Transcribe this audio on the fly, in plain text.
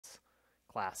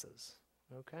classes,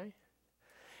 okay?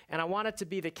 And I want it to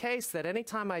be the case that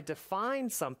anytime I define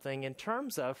something in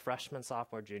terms of freshmen,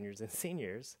 sophomore, juniors, and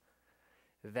seniors,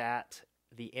 that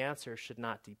the answer should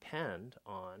not depend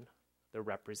on the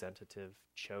representative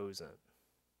chosen,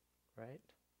 right?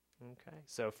 Okay,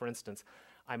 so for instance,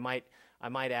 I might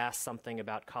ask something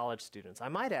about college students. I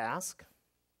might ask,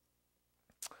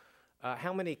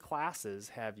 how many classes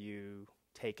have you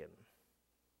taken?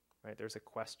 Right, there's a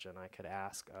question I could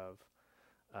ask of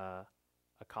a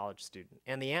college student.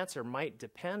 And the answer might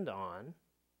depend on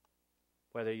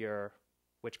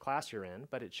which class you're in,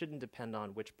 but it shouldn't depend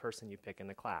on which person you pick in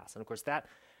the class. And of course, that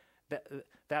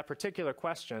particular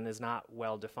question is not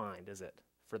well defined, is it,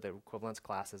 for the equivalence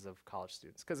classes of college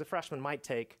students? Because a freshman might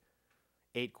take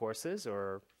 8 courses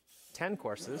or 10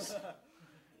 courses,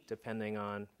 depending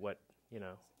on what,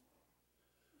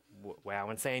 wow,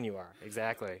 insane you are.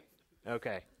 Exactly.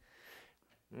 Okay.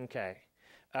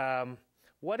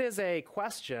 What is a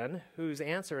question whose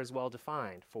answer is well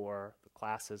defined for the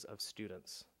classes of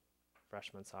students?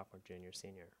 Freshman, sophomore, junior,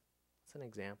 senior. It's an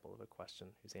example of a question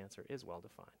whose answer is well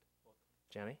defined.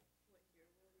 Jenny?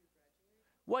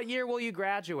 What year will you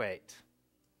graduate?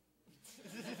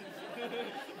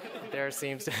 There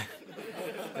seems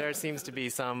to be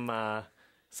some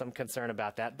concern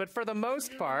about that. But for the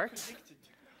most part,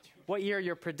 what year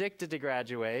you're predicted to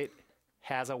graduate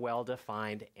has a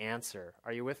well-defined answer.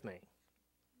 Are you with me?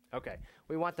 Okay.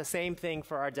 We want the same thing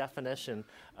for our definition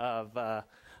of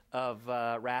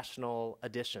rational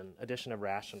addition of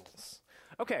rationals.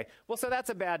 Okay. Well, so that's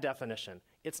a bad definition.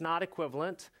 It's not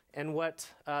equivalent, and what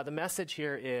the message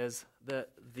here is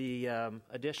the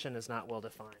addition is not well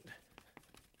defined.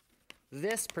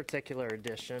 This particular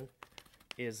addition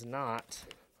is not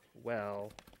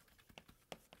well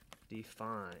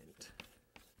defined.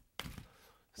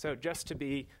 So just to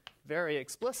be very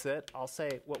explicit, I'll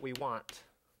say what we want.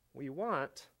 We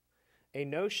want a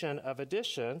notion of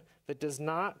addition that does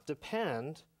not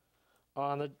depend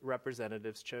on the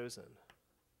representatives chosen.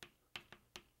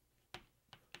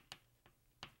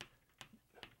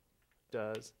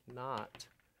 Does not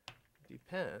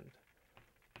depend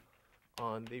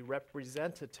on the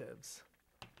representatives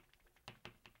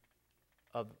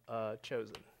of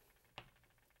chosen.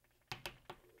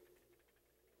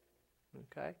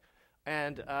 Okay,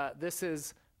 and this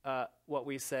is what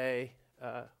we say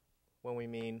when we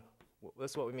mean.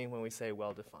 This is what we mean when we say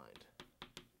well-defined.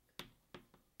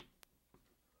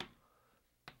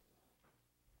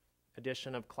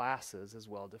 Addition of classes is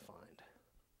well-defined.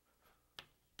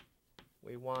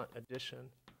 We want addition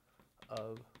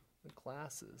of the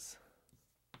classes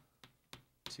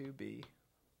to be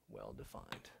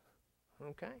well-defined.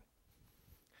 Okay?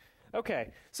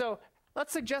 Okay, so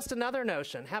let's suggest another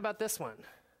notion. How about this one?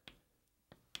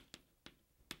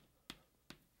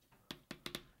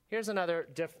 Here's another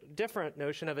different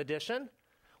notion of addition.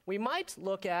 We might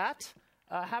look at,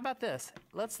 how about this?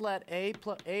 Let's let A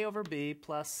over B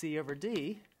plus C over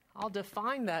D. I'll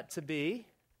define that to be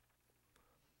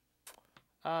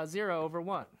 0 over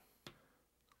 1.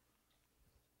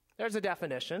 There's a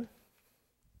definition.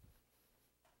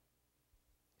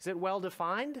 Is it well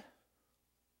defined?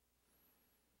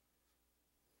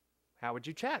 How would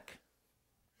you check?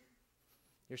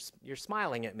 You're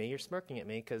smiling at me, you're smirking at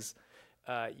me, because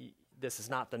this is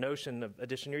not the notion of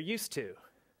addition you're used to.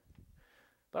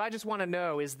 But I just want to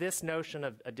know, is this notion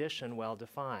of addition well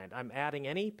defined? I'm adding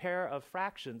any pair of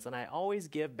fractions, and I always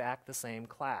give back the same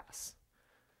class.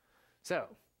 So,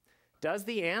 does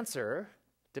the answer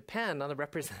depend on the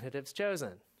representatives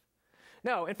chosen?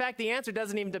 No, in fact, the answer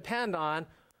doesn't even depend on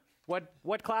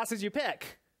what classes you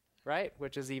pick, right?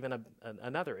 Which is even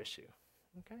another issue.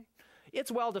 Okay? It's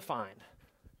well defined.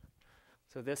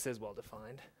 So this is well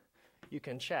defined. You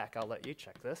can check. I'll let you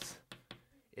check this.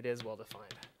 It is well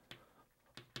defined.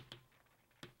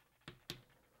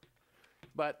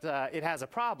 But it has a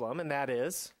problem, and that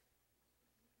is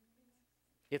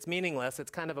it's meaningless.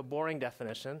 It's kind of a boring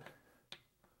definition,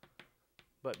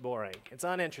 but boring. It's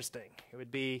uninteresting. It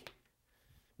would be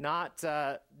not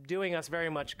doing us very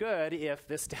much good if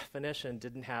this definition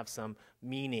didn't have some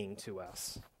meaning to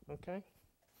us. Okay?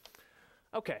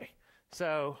 Okay,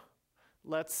 so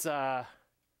let's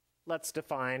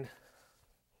define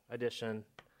addition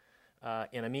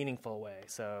in a meaningful way.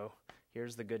 So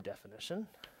here's the good definition.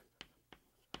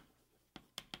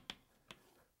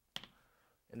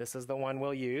 And this is the one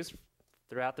we'll use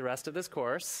throughout the rest of this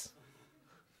course.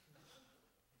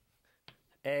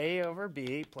 A over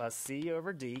B plus C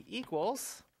over D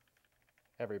equals,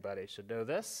 everybody should know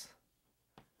this,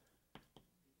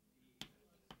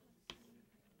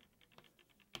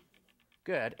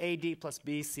 good, AD plus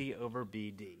BC over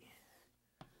BD.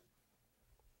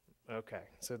 Okay,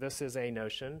 so this is a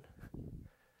notion.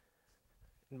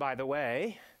 And by the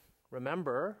way,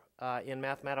 remember, in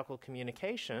mathematical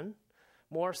communication,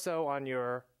 more so on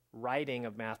your writing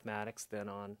of mathematics than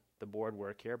on the board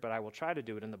work here, but I will try to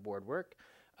do it in the board work,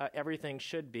 everything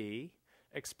should be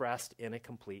expressed in a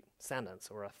complete sentence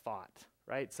or a thought,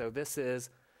 right? So this is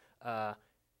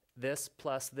this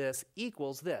plus this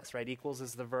equals this, right? Equals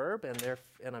is the verb,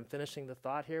 and I'm finishing the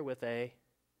thought here with a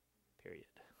period.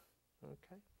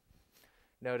 Okay.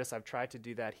 Notice I've tried to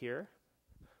do that here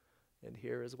and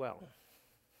here as well.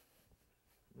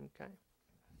 Okay.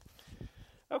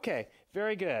 Okay,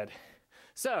 very good.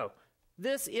 So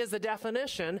this is the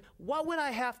definition. What would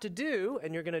I have to do,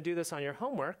 and you're going to do this on your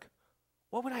homework,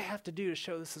 what would I have to do to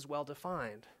show this is well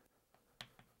defined?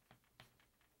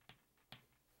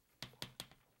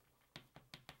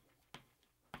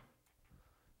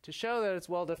 To show that it's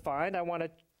well defined, I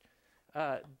want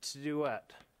to do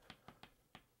what?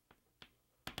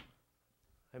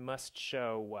 I must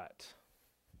show what?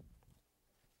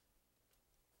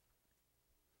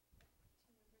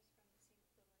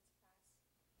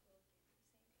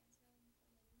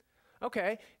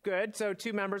 Okay, good. So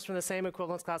two members from the same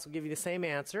equivalence class will give you the same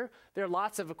answer. There are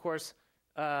lots of course,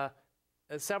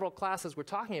 several classes we're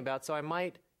talking about, so I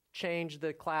might change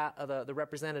the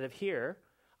representative here.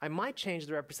 I might change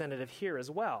the representative here as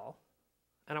well.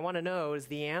 And I want to know, is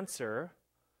the answer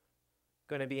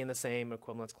going to be in the same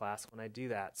equivalence class when I do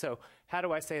that? So how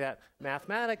do I say that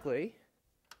mathematically?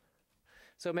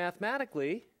 So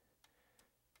mathematically,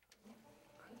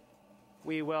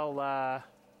 we will...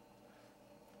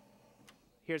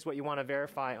 here's what you want to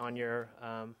verify on your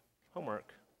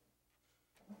homework.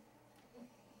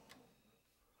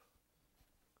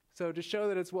 So to show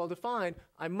that it's well defined,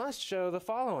 I must show the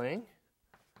following.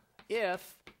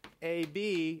 If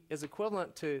AB is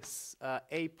equivalent to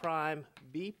A prime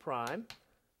B prime,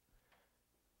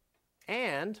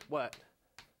 and what?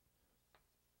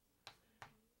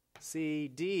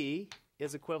 CD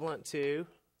is equivalent to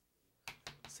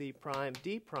C prime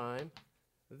D prime,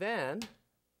 then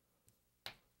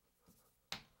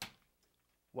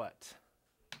what?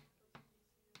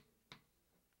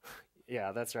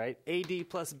 Yeah, that's right. AD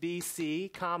plus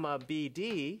BC, comma,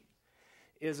 BD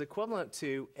is equivalent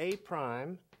to A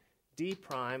prime, D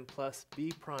prime plus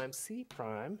B prime, C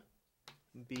prime,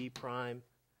 B prime,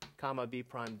 comma, B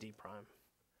prime, D prime,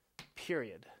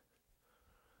 period.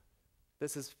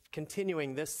 This is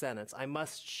continuing this sentence. I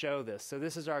must show this. So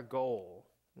this is our goal,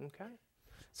 okay?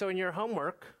 So in your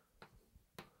homework,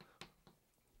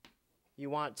 you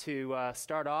want to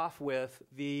start off with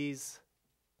these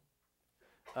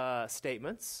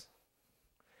statements.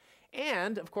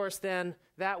 And, of course, then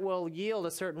that will yield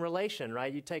a certain relation,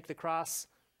 right? You take the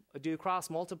do cross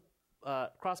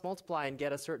multiply and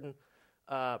get a certain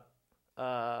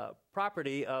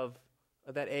property of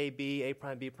that A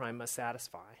prime, B prime must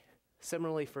satisfy.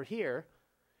 Similarly for here,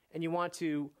 and you want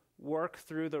to work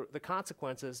through the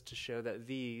consequences to show that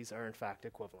these are in fact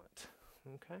equivalent.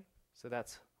 Okay? So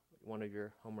that's one of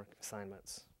your homework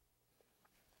assignments.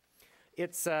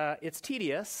 It's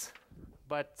tedious,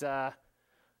 but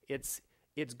it's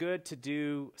good to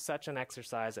do such an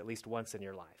exercise at least once in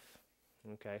your life.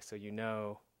 Okay, so you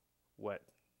know what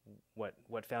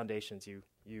foundations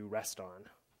you rest on.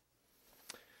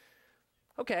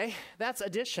 Okay, that's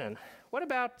addition. What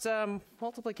about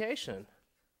multiplication?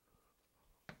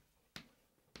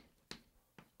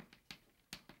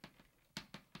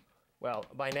 Well,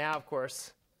 by now, of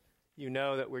course, you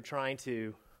know that we're trying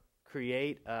to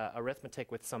create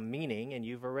arithmetic with some meaning, and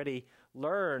you've already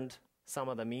learned some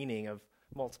of the meaning of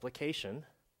multiplication.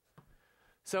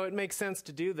 So it makes sense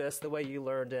to do this the way you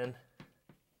learned in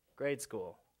grade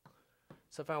school.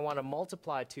 So if I want to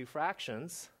multiply two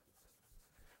fractions,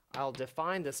 I'll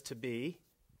define this to be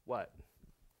what?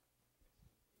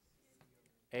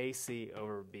 AC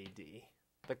over BD,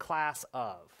 the class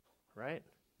of, right?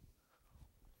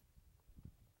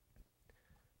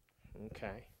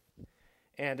 Okay.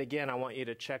 And again, I want you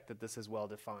to check that this is well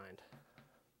defined.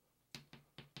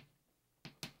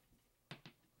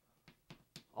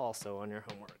 Also on your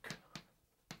homework.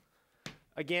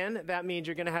 Again, that means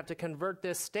you're going to have to convert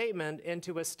this statement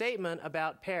into a statement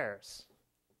about pairs.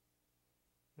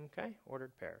 Okay,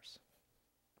 ordered pairs.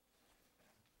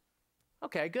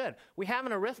 Okay, good. We have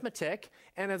an arithmetic,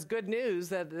 and it's good news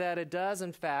that it does,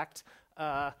 in fact,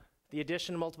 the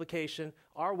addition and multiplication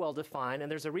are well defined,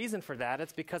 and there's a reason for that.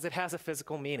 It's because it has a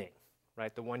physical meaning,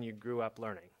 right? The one you grew up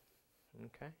learning.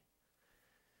 Okay?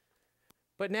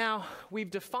 But now we've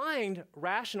defined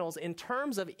rationals in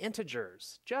terms of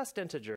integers, just integers.